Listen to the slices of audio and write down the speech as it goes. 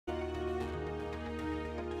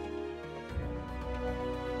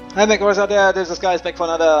Hi MechWarriors out there, this is Geist back for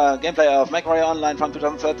another gameplay of MechWarrior Online from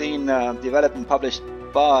 2013, developed and published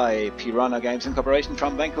by Piranha Games in cooperation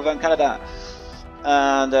from Vancouver in Canada.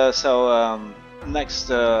 And next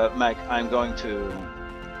mech I'm going to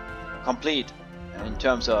complete in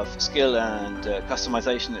terms of skill and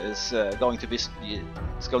customization is going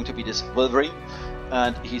to be this Wolverine,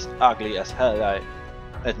 and he's ugly as hell, I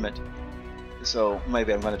admit. So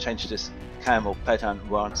maybe I'm going to change this camo pattern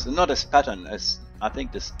once, not as pattern as I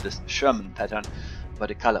think this Sherman pattern, but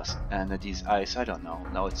the colors and these eyes. I don't know.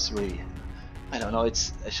 No, it's really, I don't know.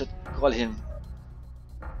 It's, I should call him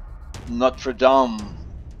Notre Dame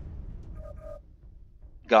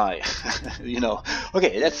guy, you know.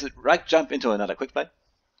 Okay, let's jump into another quick play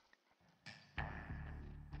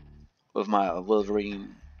with my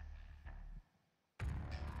Wolverine.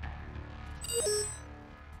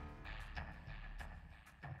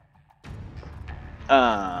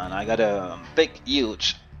 And I got a big,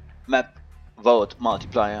 huge map vote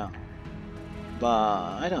multiplier, but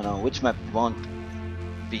I don't know which map won't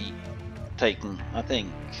be taken. I think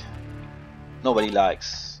nobody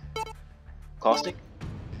likes Caustic.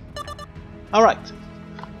 Alright.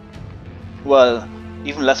 Well,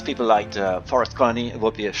 even less people liked Forest Colony. It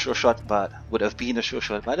would be a sure shot, but would have been a sure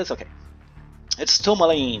shot, but it's okay. It's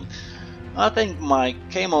Tourmaline. I think my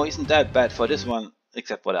camo isn't that bad for this one,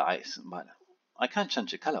 except for the eyes, but I can't change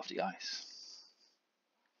the color of the eyes.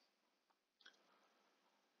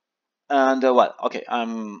 And well, okay,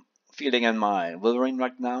 I'm fielding in my Wolverine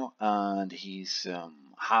right now, and he's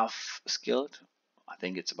half skilled. I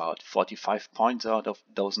think it's about 45 points out of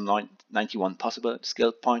those 91 possible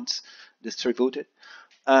skill points distributed.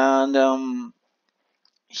 And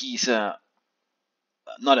he's not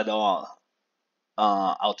at all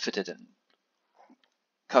outfitted and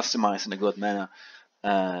customized in a good manner.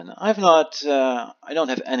 And I don't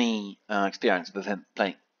have any experience with him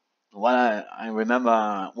playing. Well, I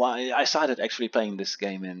remember, well, I started actually playing this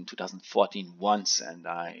game in 2014 once, and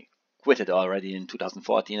I quit it already in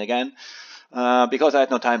 2014 again, because I had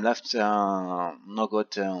no time left, no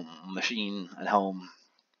good machine at home,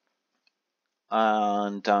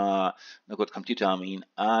 and no good computer, I mean.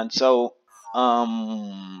 And so,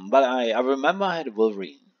 but I remember I had a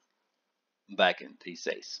Wolverine back in these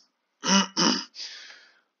days.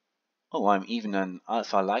 Oh, I'm even an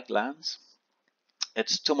alpha-like lance.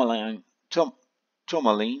 It's Tourmaline.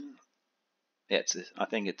 Tourmaline. Yeah, I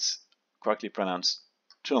think it's correctly pronounced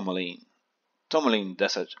Tourmaline. Tourmaline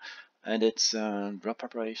Desert, and it's drop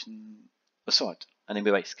preparation, assault,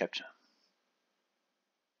 enemy base capture.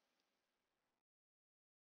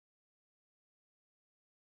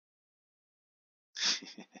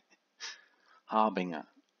 Harbinger.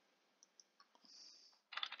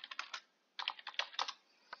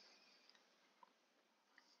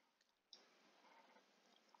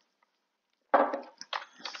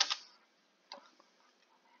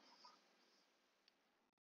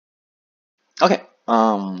 Okay,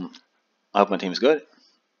 I hope my team's good.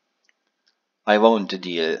 I won't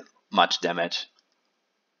deal much damage.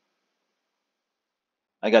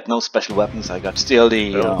 I got no special weapons, I got still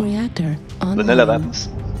the vanilla weapons.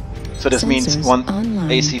 So this means one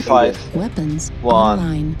AC5, weapons one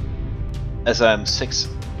online. SM6,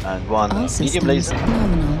 and one medium laser.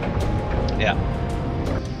 Yeah.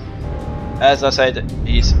 As I said,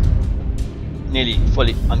 he's nearly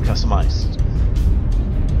fully uncustomized.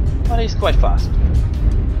 But he's quite fast.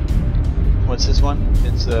 What's this one?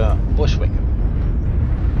 It's a Bushwick.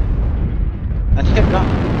 And he can run.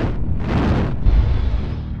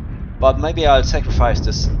 But maybe I'll sacrifice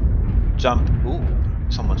this jump. Ooh,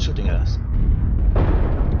 someone's shooting at us.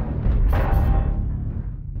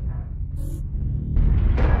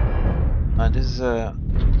 And this is a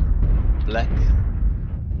Black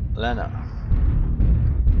Lana.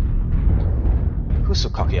 Who's so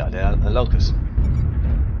cocky out there? A locust.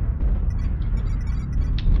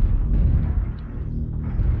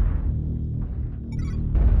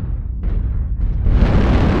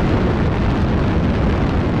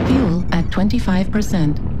 Fuel at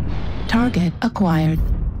 25%. Target acquired.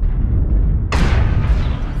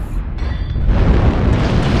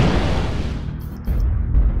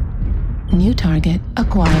 New target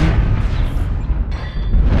acquired.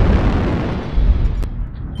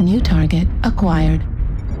 New target acquired.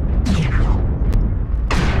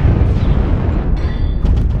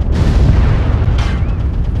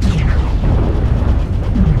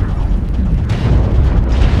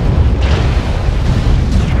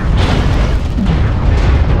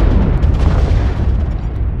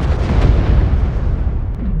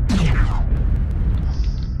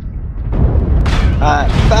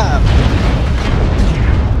 Bam!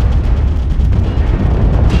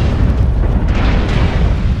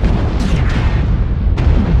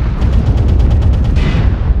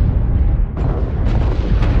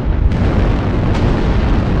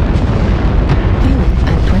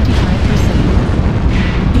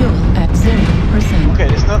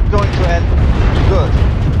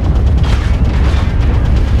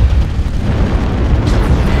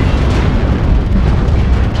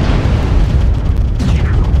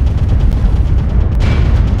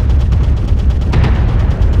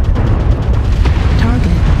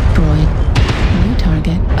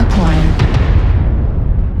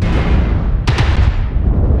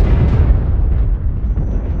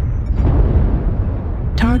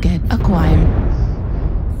 Target acquired.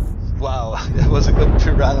 Wow, that was a good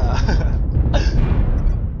piranha.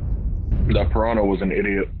 That Piranha was an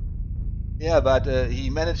idiot. Yeah, but he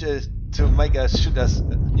managed to make us shoot us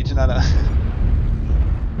each another.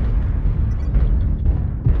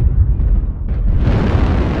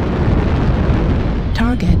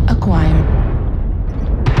 Target acquired.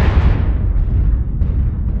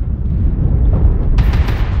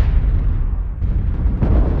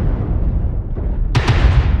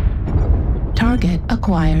 Target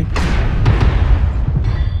acquired.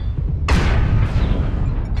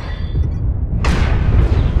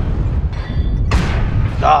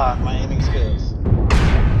 Ah, my aiming skills.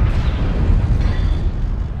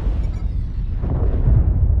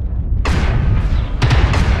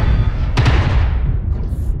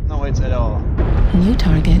 No hits at all. New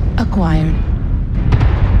target acquired.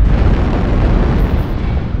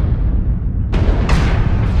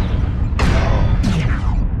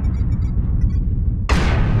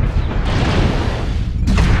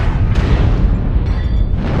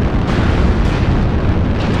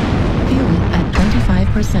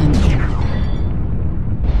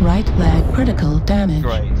 Right leg critical damage.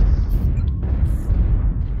 Great.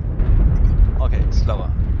 Okay,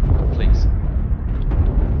 slower, please.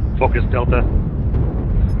 Focus Delta.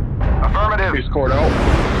 Affirmative. He's scored out.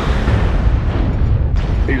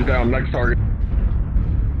 He's down. Next target.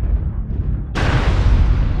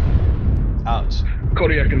 Ouch.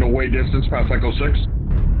 Kodiak in the way distance past Echo 6.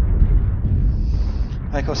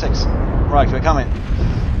 Echo 6. Right, we're coming.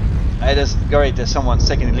 It is great, there's someone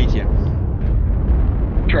second in lead here.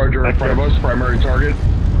 Charger in front of us, primary target.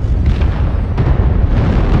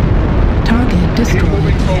 Target destroyed. Keep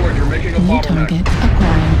moving forward, you're making a New bottleneck. target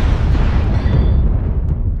acquired.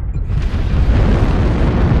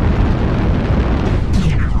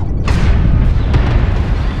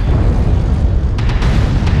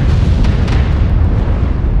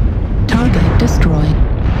 Target destroyed.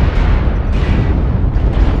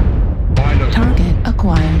 Behind us. Target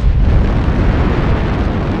acquired.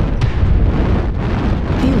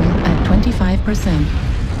 Fuel at 25%.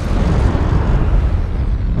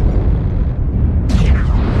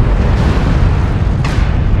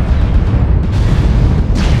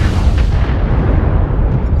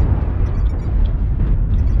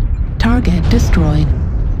 Target destroyed.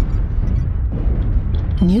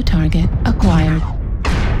 New target acquired.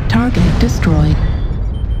 Target destroyed.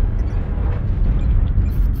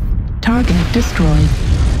 Target destroyed.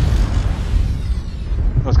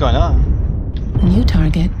 What's going on? New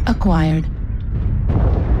target acquired.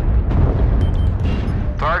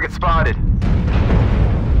 Target spotted.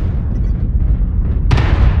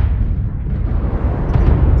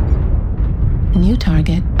 New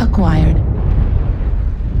target acquired.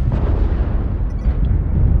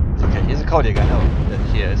 Okay, here's a Kodiak, I know that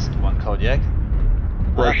here is one Kodiak.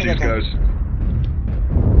 Rush these guys.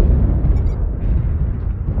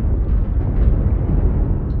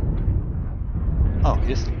 Oh,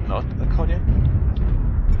 here's not a Kodiak?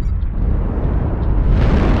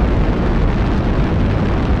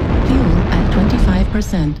 Fuel at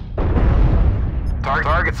 25%.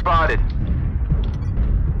 Target spotted.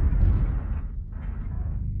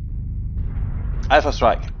 Alpha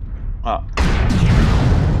strike. Oh.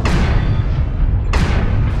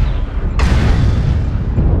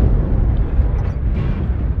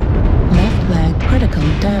 Left leg critical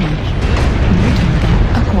damage. New target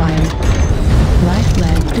acquired. Right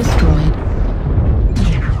leg destroyed.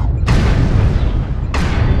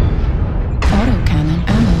 Autocannon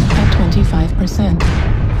ammo at 25%.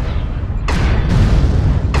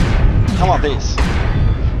 Come on, please.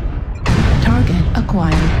 Target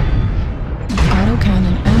acquired.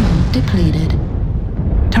 Autocannon ammo depleted.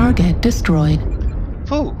 Target destroyed.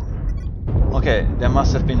 Phew. Okay, there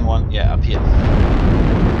must have been one, yeah, up here.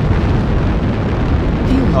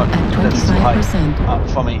 Fuel Oh, at that's too high 25%.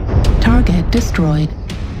 for me. Target destroyed.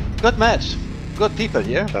 Good match. Good people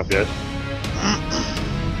here. Top guys.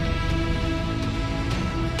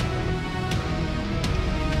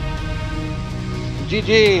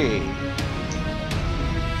 GG.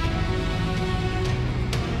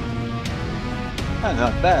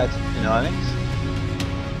 Not bad, you know, Alex.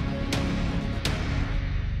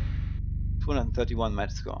 231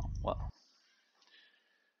 match score. Well.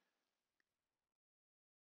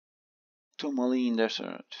 Tourmaline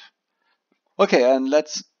Desert. Okay, and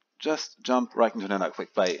let's just jump right into another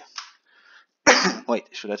quick play. Wait,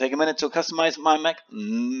 should I take a minute to customize my mech?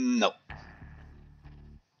 No.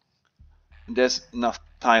 There's enough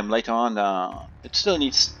time later on. It still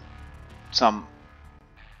needs some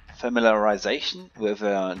familiarization with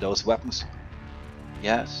those weapons.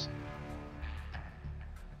 Yes.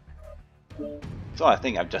 So I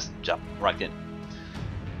think I've just jumped right in.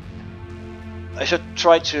 I should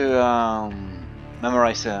try to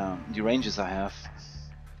memorize the ranges I have.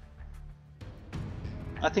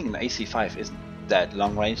 I think an AC5 isn't that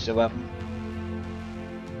long range, the weapon.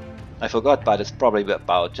 I forgot, but it's probably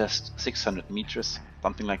about just 600 meters,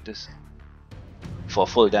 something like this, for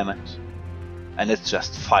full damage. And it's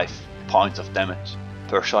just 5 points of damage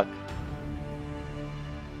per shot.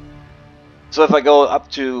 So if I go up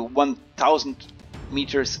to 1000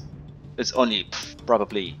 meters, it's only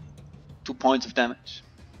probably 2 points of damage.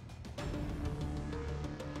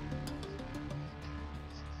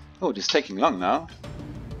 Oh, this is taking long now.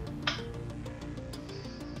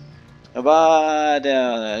 But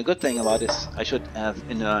the good thing about this, I should have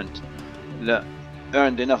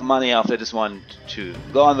earned enough money after this one to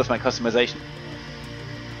go on with my customization.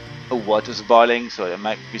 Oh, water's boiling, so there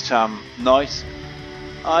might be some noise.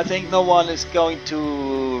 I think no one is going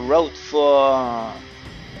to road for...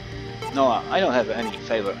 No, I don't have any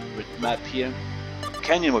favorite map here.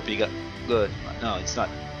 Canyon would be good, but no, it's not.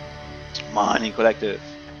 Mining Collective.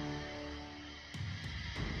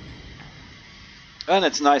 And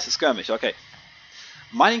it's nice to skirmish, okay.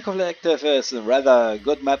 Mining Collective is a rather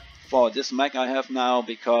good map for this mech I have now,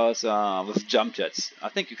 because with jump jets. I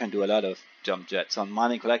think you can do a lot of jump jets on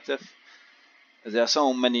Mining Collective. There are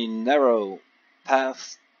so many narrow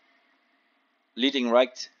paths leading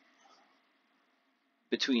right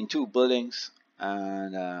between 2 buildings,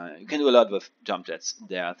 and you can do a lot with jump jets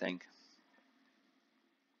there, I think.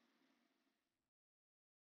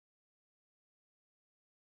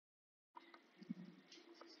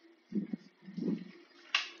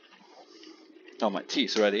 Oh, my tea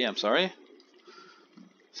is ready, I'm sorry.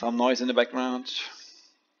 Some noise in the background.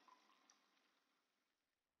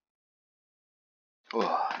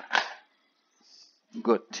 Oh,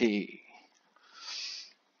 good tea.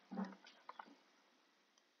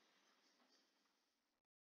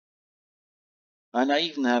 And I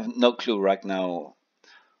even have no clue right now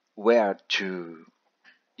where to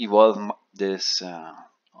evolve this,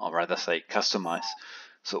 or rather say customize.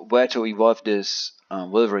 So where to evolve this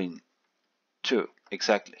Wolverine to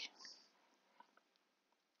exactly.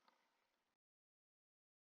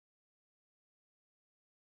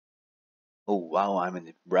 Oh wow, I'm in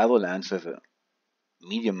the Bravo lands with a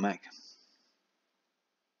medium mech.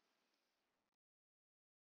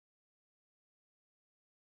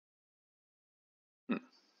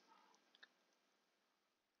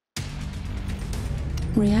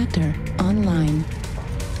 Reactor online.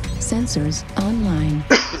 Sensors online.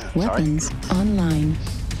 Weapons online.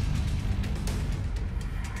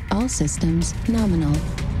 All systems nominal.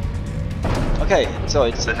 Okay, so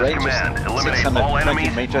it's This is range command. Eliminate all 620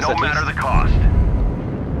 enemies, meters no at matter least. the cost.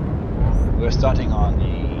 We're starting on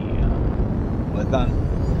the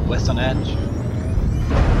western edge.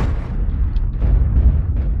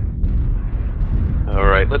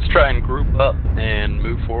 Alright, let's try and group up and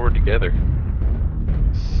move forward together.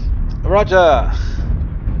 Roger!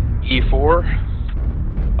 E4.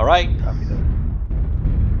 Alright.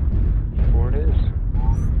 E4 it is.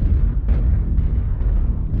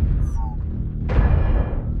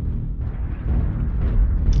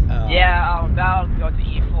 Yeah, I'm about to go to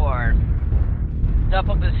E4. It's up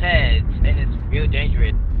on his head, and it's really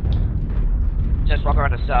dangerous. Just walk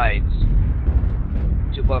around the sides.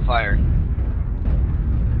 To blow fire.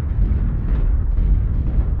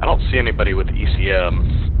 I don't see anybody with ECM.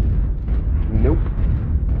 Nope.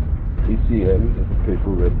 ECM is the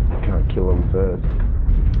people that can't kill them first.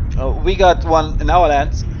 Oh, we got one in our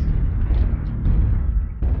lands.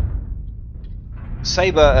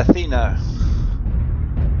 Saber Athena.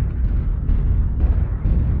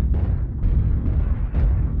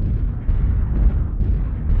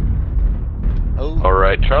 Oh.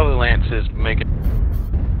 Alright, Charlie Lance is making...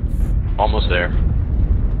 almost there.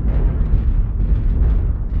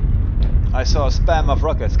 I saw a spam of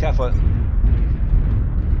rockets, careful.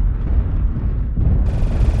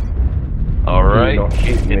 Alright, Do not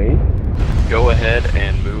shoot me. go ahead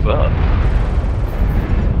and move up.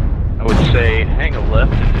 I would say hang a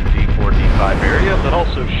left into D4, D5 area, but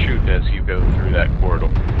also shoot as you go through that corridor.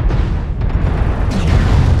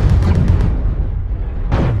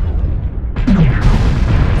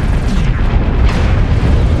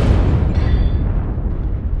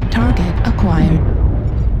 Target acquired.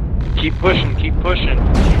 Keep pushing, keep pushing.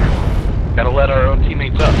 Gotta let our own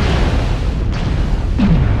teammates up.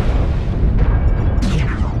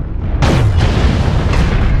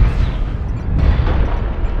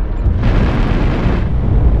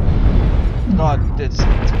 God, it's too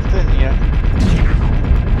thin here.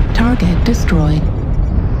 Target destroyed.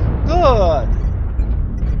 Good!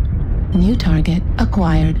 New target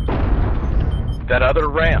acquired. That other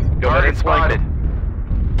ramp. Go ahead and flank spotted.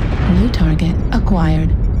 them. New target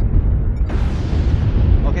acquired.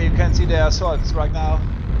 Okay, you can see their assaults right now.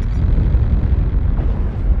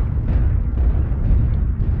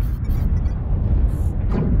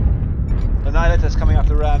 Annihilator's coming up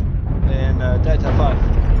the ramp in Delta 5.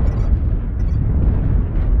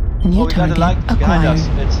 New Oh, we got a target light behind acquired. us.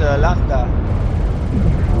 It's Lambda.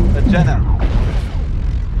 Jenna.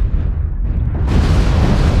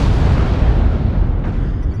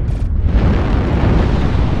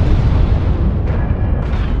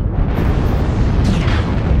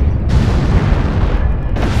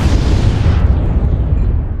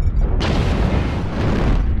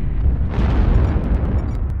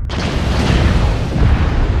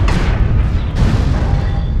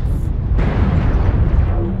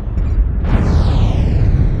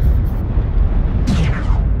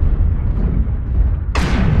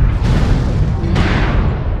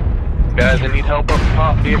 Guys, I need help up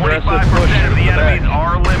top. Be aggressive. 25% of the enemies back.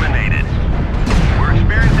 are eliminated. We're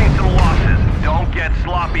experiencing some losses. Don't get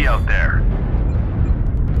sloppy out there.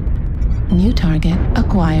 New target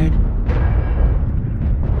acquired.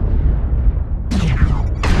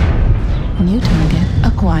 New target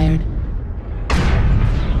acquired.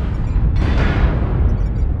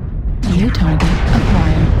 New target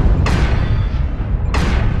acquired.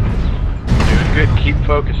 Doing good. Keep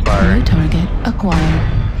focus New firing. target acquired.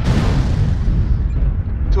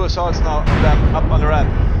 2 assaults now up on the ramp.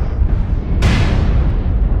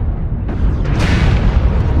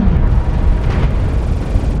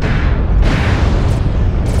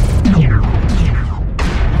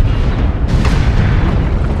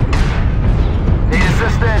 Need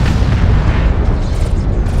assistance.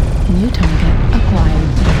 New target acquired.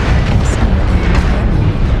 SRM ammo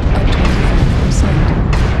at 25%.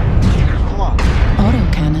 Come on.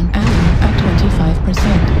 Autocannon ammo at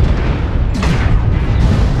 25%.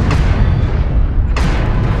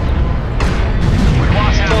 We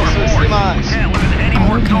lost half our Closer, force. Siemens. Can't lose any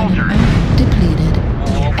more Autocannon soldiers. ammo depleted.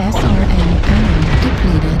 SRM ammo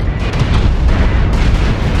depleted.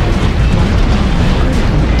 Right arm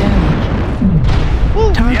critical damage. The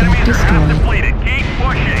Target enemies are half destroyed. depleted. Keep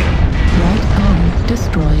pushing. Right arm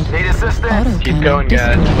destroyed. Need assistance. Autocannon Keep going, guys.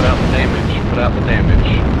 destroyed. Put out the damage. Put out the damage.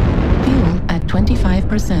 Fuel at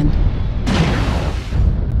 25%.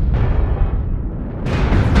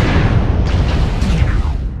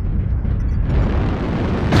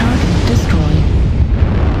 Target destroyed.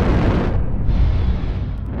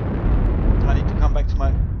 I need to come back to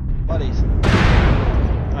my buddies.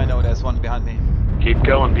 I know there's one behind me. Keep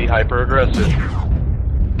going. Be hyper aggressive.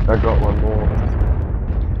 I got one more.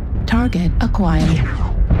 Target acquired.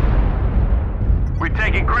 We're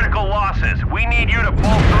taking critical losses. We need you to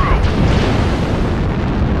pull through.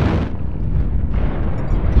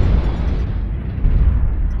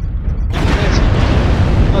 It's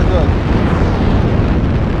not good.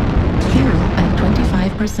 Fuel at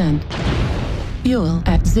 25%. Fuel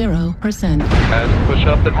at 0%. Guys, push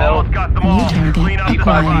up and help. Almost got them New all. target Clean up the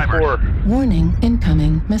acquired. survivors. Warning,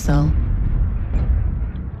 incoming missile.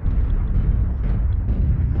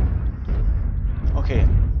 Okay.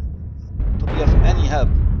 Do we have any help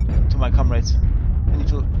to my comrades? I need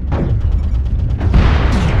to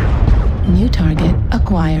New target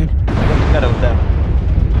acquired. get together with them.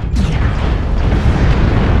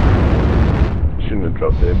 Shouldn't have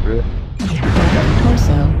dropped there, bro. Right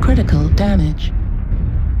torso critical damage.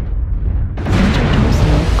 Center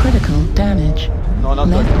torso critical damage. No, not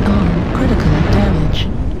Left good. arm critical damage.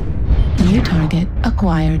 New target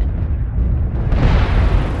acquired.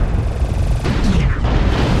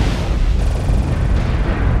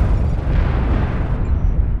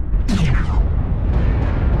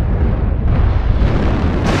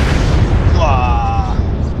 Ah.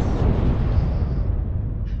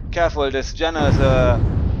 Careful, this Jenna is a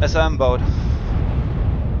SM boat.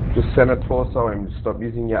 Just send a torso and stop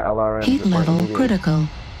using your LRM. Heat level critical.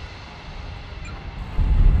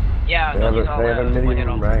 Yeah, They have those a, all they have a out.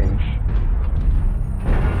 minimum range.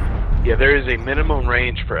 Yeah, there is a minimum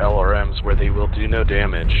range for LRMs where they will do no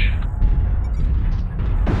damage.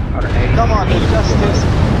 Come on, Justice,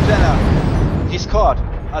 Jenna. He's caught.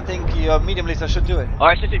 I think your medium laser should do it. Oh,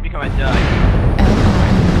 I should become a die.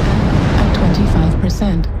 LRM at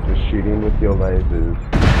 25%. Just shoot in with your lasers.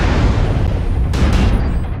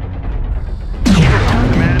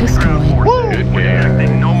 Target destroyed. Good We're game.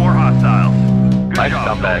 detecting no more hostiles. Good Nice job,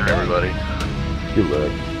 comeback, soldier. everybody. Good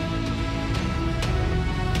work.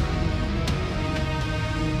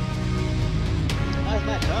 Nice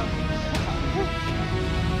match, huh?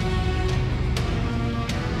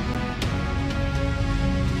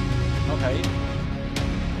 Okay.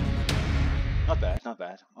 Not bad, not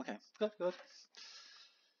bad. Okay, good, good.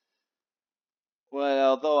 Well,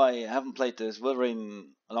 although I haven't played this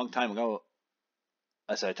Wolverine a long time ago,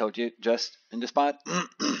 as I told you just in this part,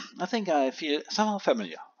 I think I feel somehow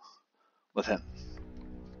familiar with him.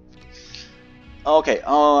 Okay,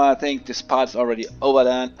 I think this part's already over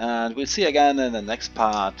then, and we'll see you again in the next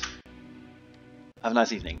part. Have a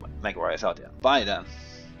nice evening, MechWarriors out there. Bye then.